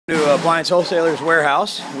To Appliance Wholesalers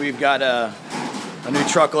warehouse. We've got a new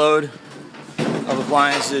truckload of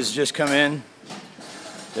appliances just come in.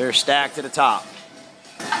 They're stacked to the top.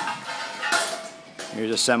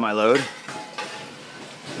 Here's a semi-load.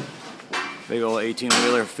 Big old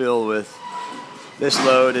 18-wheeler filled with. This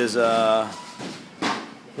load is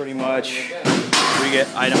pretty much, we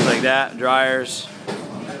get items like that, dryers.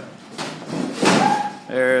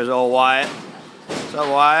 There's old Wyatt. What's up,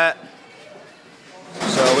 Wyatt?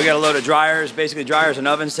 So we got a load of dryers, basically dryers and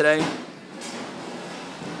ovens today.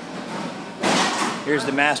 Here's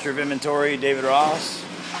the master of inventory, David Ross.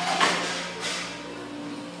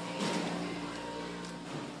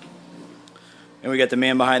 And we got the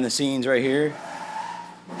man behind the scenes right here,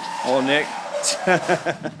 old Nick.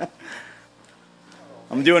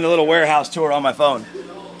 I'm doing a little warehouse tour on my phone.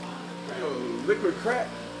 Liquid crack.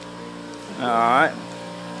 All right.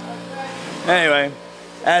 Anyway,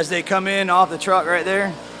 as they come in off the truck right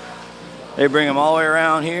there, they bring them all the way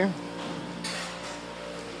around here.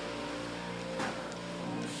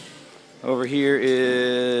 Over here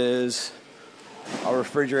is our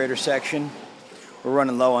refrigerator section. We're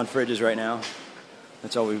running low on fridges right now.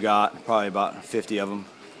 That's all we've got, probably about 50 of them.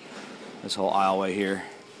 This whole aisleway here.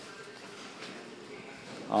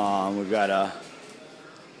 We've got a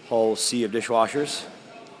whole sea of dishwashers.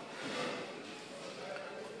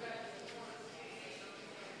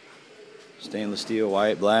 Stainless steel,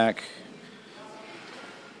 white, black.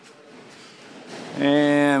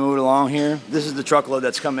 And move it along here. This is the truckload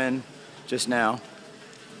that's come in just now.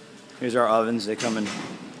 Here's our ovens. They come in,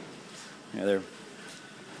 yeah, they're a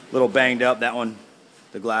little banged up. That one,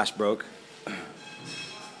 the glass broke.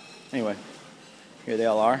 Anyway, here they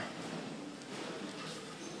all are.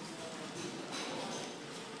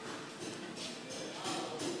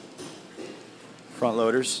 Front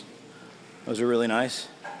loaders. Those are really nice.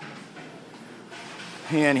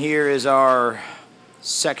 And here is our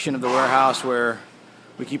section of the warehouse where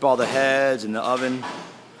we keep all the heads and the oven,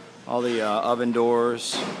 all the oven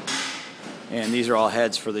doors. And these are all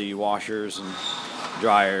heads for the washers and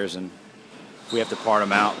dryers, and if we have to part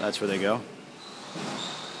them out, that's where they go.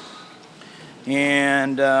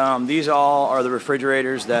 And these all are the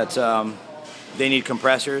refrigerators that they need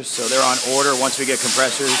compressors, so they're on order. Once we get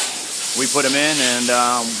compressors, we put them in and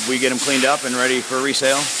we get them cleaned up and ready for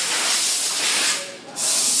resale.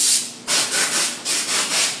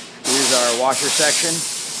 Here's our washer section.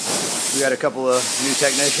 We got a couple of new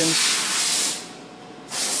technicians.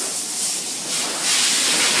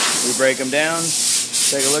 We break them down,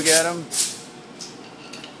 take a look at them,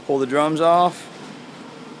 pull the drums off.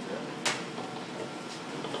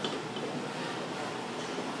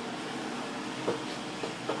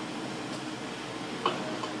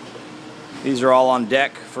 These are all on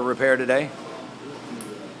deck for repair today.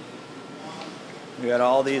 We got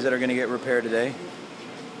all these that are going to get repaired today.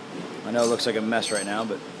 I know it looks like a mess right now,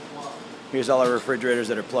 but here's all our refrigerators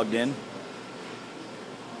that are plugged in.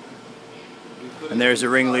 And there's the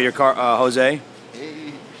ringleader, Jose.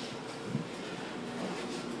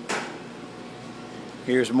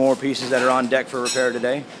 Here's more pieces that are on deck for repair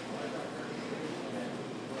today.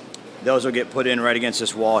 Those will get put in right against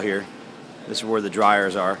this wall here. This is where the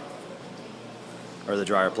dryers are, or the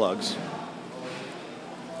dryer plugs.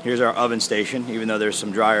 Here's our oven station, even though there's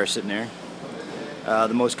some dryers sitting there.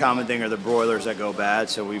 The most common thing are the broilers that go bad,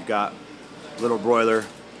 so we've got little broiler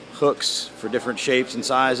hooks for different shapes and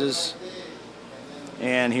sizes.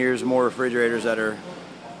 And here's more refrigerators that are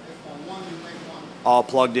all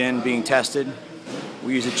plugged in, being tested.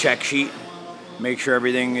 We use a check sheet, make sure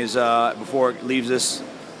everything is, before it leaves this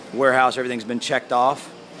warehouse, everything's been checked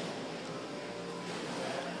off.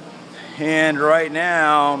 And right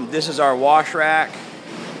now, this is our wash rack.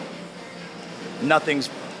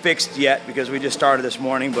 Nothing's fixed yet because we just started this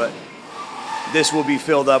morning, but this will be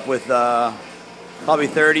filled up with probably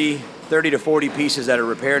 30 to 40 pieces that are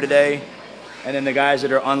repaired today. And then the guys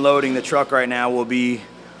that are unloading the truck right now will be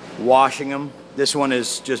washing them. This one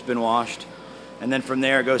has just been washed. And then from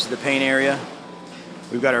there it goes to the paint area.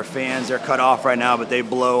 We've got our fans, they're cut off right now, but they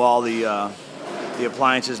blow all the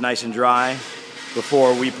appliances nice and dry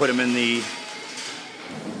before we put them in the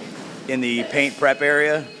paint prep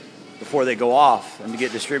area before they go off and to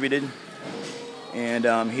get distributed.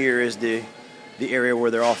 And here is the area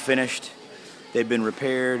where they're all finished. They've been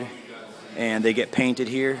repaired and they get painted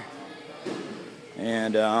here.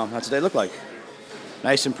 And that's what they look like.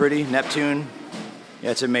 Nice and pretty. Neptune.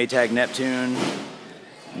 Yeah, it's a Maytag Neptune.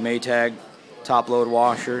 Maytag top load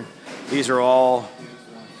washer. These are all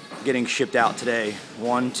getting shipped out today.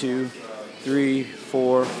 1, 2, 3,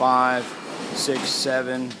 4, 5, 6,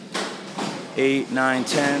 7, 8, 9,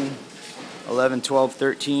 10, 11, 12,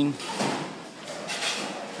 13.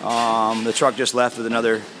 The truck just left with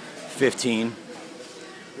another 15.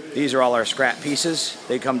 These are all our scrap pieces.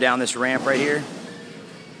 They come down this ramp right here.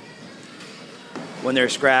 When they're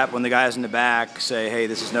scrap, when the guys in the back say, hey,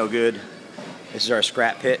 this is no good, this is our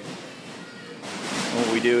scrap pit. And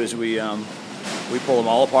what we do is we pull them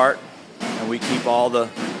all apart, and we keep all the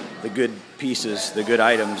good pieces, the good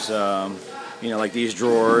items. You know, like these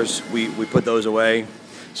drawers, we put those away.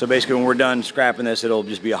 So basically when we're done scrapping this, it'll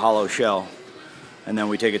just be a hollow shell. And then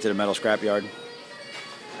we take it to the metal scrap yard.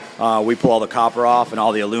 We pull all the copper off and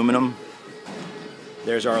all the aluminum.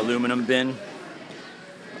 There's our aluminum bin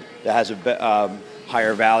that has a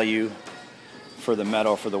higher value for the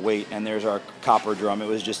metal, for the weight. And there's our copper drum. It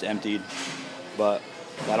was just emptied, but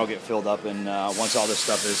that'll get filled up, and once all this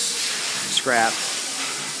stuff is scrapped,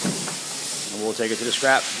 we'll take it to the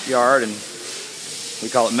scrap yard, and we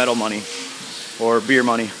call it metal money or beer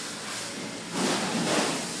money.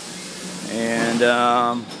 And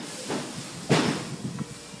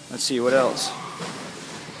let's see what else.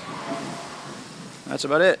 That's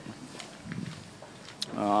about it.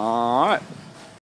 All right.